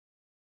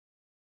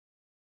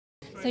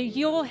So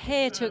you're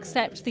here to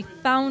accept the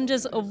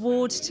Founders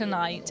Award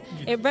tonight.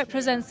 It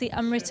represents the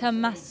Amritsar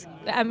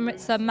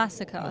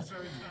massacre.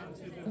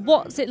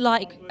 What's it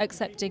like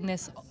accepting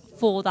this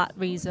for that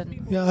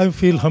reason? Yeah, I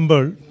feel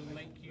humbled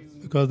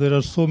because there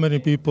are so many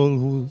people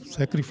who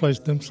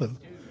sacrificed themselves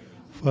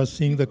for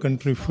seeing the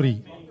country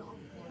free.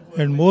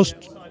 And most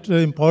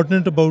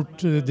important about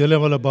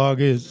Jalianwala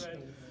Bagh is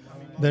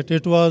that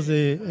it was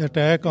an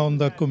attack on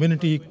the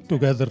community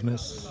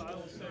togetherness.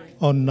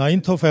 On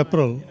 9th of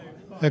April,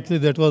 actually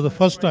that was the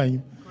first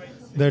time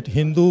that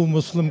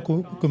Hindu-Muslim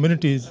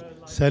communities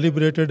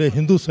celebrated a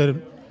Hindu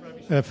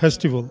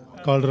festival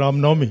called Ram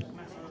Navami.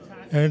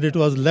 And it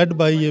was led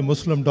by a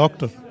Muslim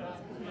doctor.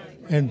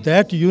 And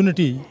that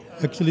unity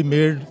actually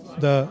made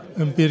the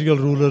imperial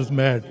rulers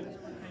mad,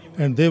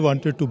 and they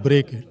wanted to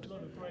break it.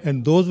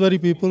 And those very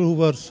people who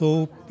were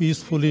so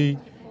peacefully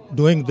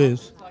doing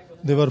this,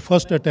 they were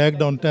first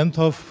attacked on 10th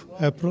of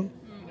April.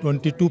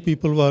 22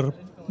 people were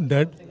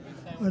dead,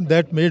 and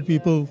that made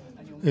people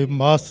a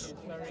mass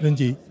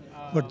frenzy.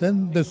 But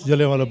then this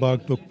Jalianwala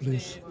Bagh took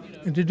place.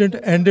 It didn't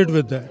end it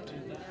with that.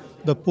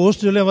 The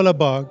post-Jalianwala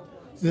Bagh,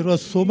 there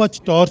was so much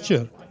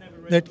torture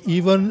that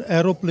even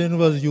aeroplane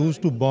was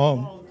used to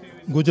bomb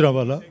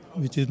Gujranwala,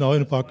 which is now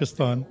in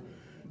Pakistan.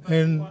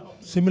 And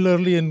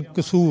similarly in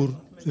Kasur,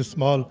 a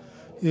small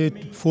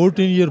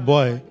 14-year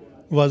boy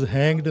was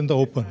hanged in the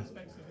open.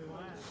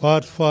 So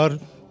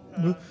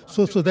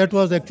that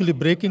was actually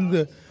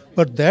breaking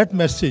but that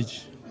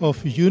message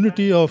of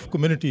unity of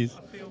communities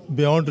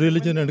beyond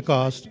religion and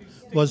caste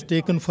was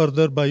taken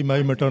further by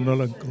my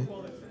maternal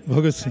uncle,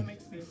 Bhagat Singh,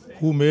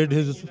 who made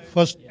his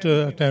first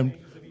attempt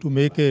to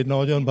make a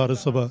Naujawan Bharat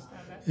Sabha,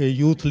 a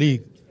youth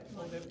league.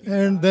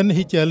 And then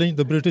he challenged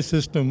the British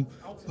system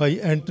by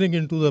entering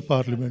into the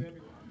parliament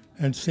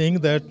and saying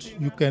that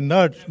you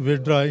cannot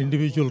withdraw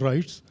individual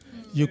rights,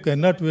 you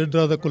cannot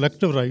withdraw the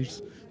collective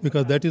rights,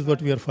 because that is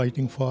what we are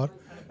fighting for,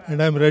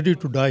 and I am ready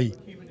to die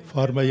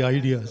for my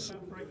ideas.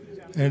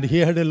 And he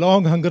had a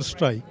long hunger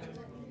strike,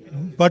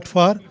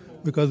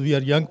 because we are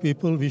young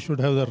people, we should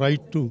have the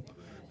right to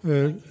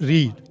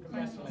read.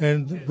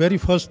 And the very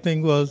first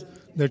thing was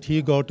that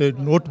he got a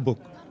notebook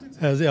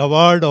as an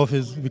award of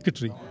his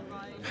victory.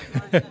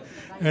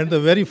 And the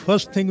very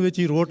first thing which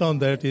he wrote on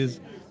that is,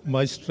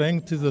 my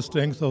strength is the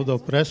strength of the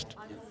oppressed,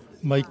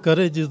 my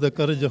courage is the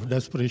courage of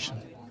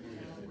desperation.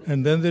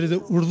 And then there is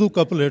a Urdu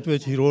couplet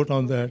which he wrote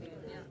on that,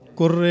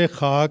 Kurre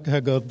khak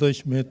hai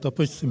gardish mein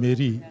tapish se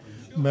meri,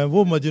 main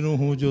wo majnun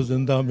hoon jo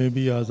zinda mein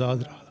bhi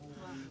azad raha.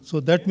 So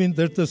that means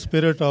that's the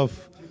spirit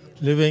of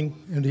living,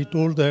 and he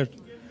told that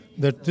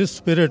this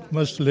spirit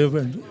must live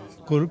and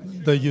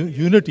the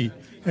unity,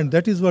 and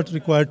that is what's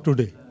required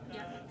today.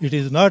 It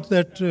is not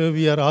that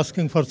we are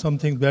asking for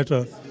something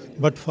better,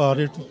 but for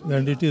it,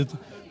 and it is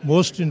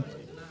most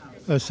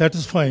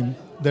satisfying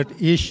that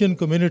Asian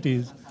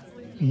communities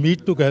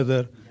meet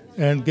together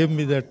and give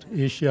me that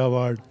Asia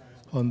Award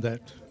on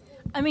that.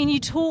 I mean, you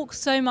talk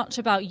so much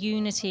about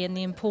unity and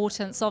the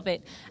importance of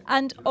it.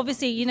 And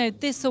obviously, you know,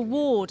 this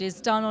award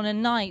is done on a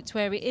night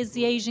where it is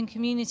the Asian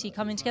community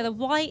coming together.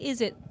 Why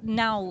is it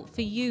now,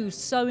 for you,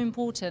 so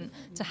important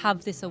to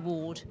have this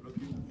award?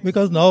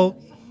 Because now,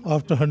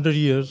 after 100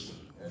 years,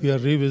 we are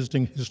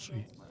revisiting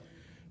history.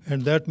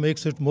 And that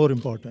makes it more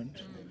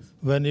important.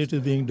 When it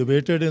is being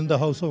debated in the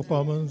House of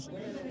Commons,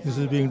 this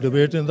is being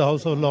debated in the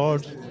House of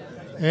Lords,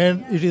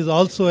 and it is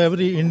also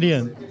every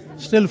Indian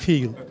still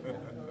feel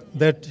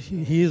that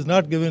he is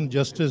not given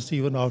justice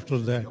even after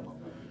that.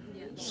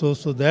 So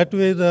that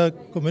way the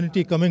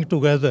community coming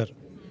together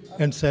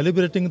and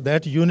celebrating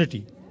that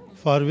unity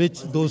for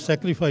which those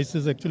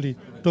sacrifices actually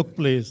took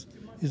place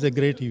is a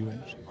great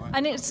event.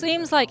 And it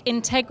seems like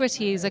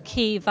integrity is a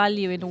key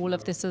value in all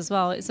of this as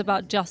well. It's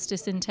about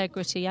justice,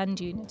 integrity and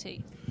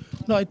unity.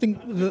 No, I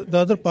think the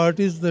other part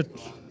is that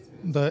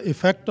the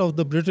effect of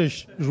the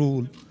British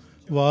rule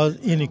was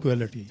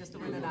inequality.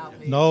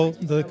 Now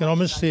the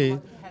economists say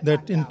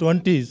that in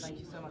 20s,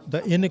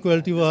 the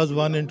inequality was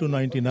 1 into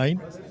 99.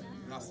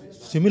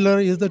 Similar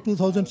is the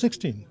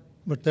 2016,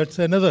 but that's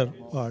another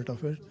part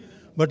of it.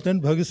 But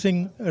then Bhagat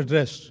Singh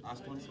addressed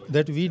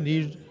that we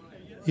need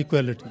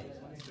equality,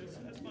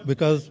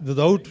 because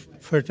without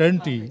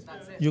fraternity,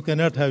 you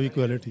cannot have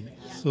equality.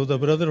 So the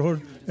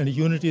brotherhood and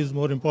unity is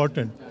more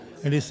important.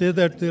 And he said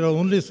that the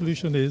only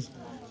solution is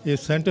a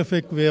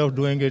scientific way of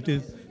doing it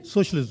is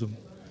socialism.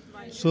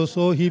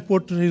 So he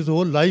put his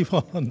whole life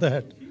on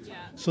that.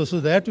 So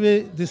that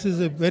way, this is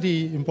a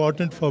very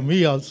important for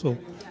me also,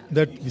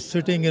 that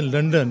sitting in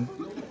London,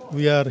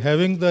 we are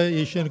having the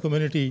Asian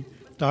community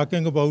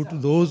talking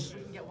about those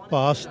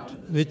past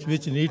which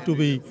need to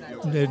be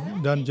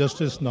done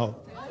justice now.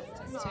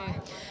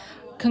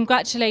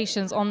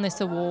 Congratulations on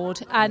this award,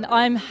 and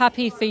I'm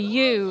happy for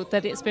you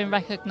that it's been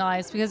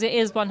recognised, because it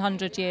is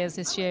 100 years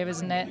this year,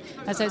 isn't it?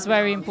 And so it's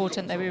very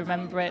important that we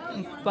remember it,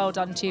 and well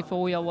done to you for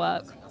all your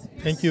work.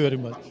 Thank you very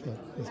much.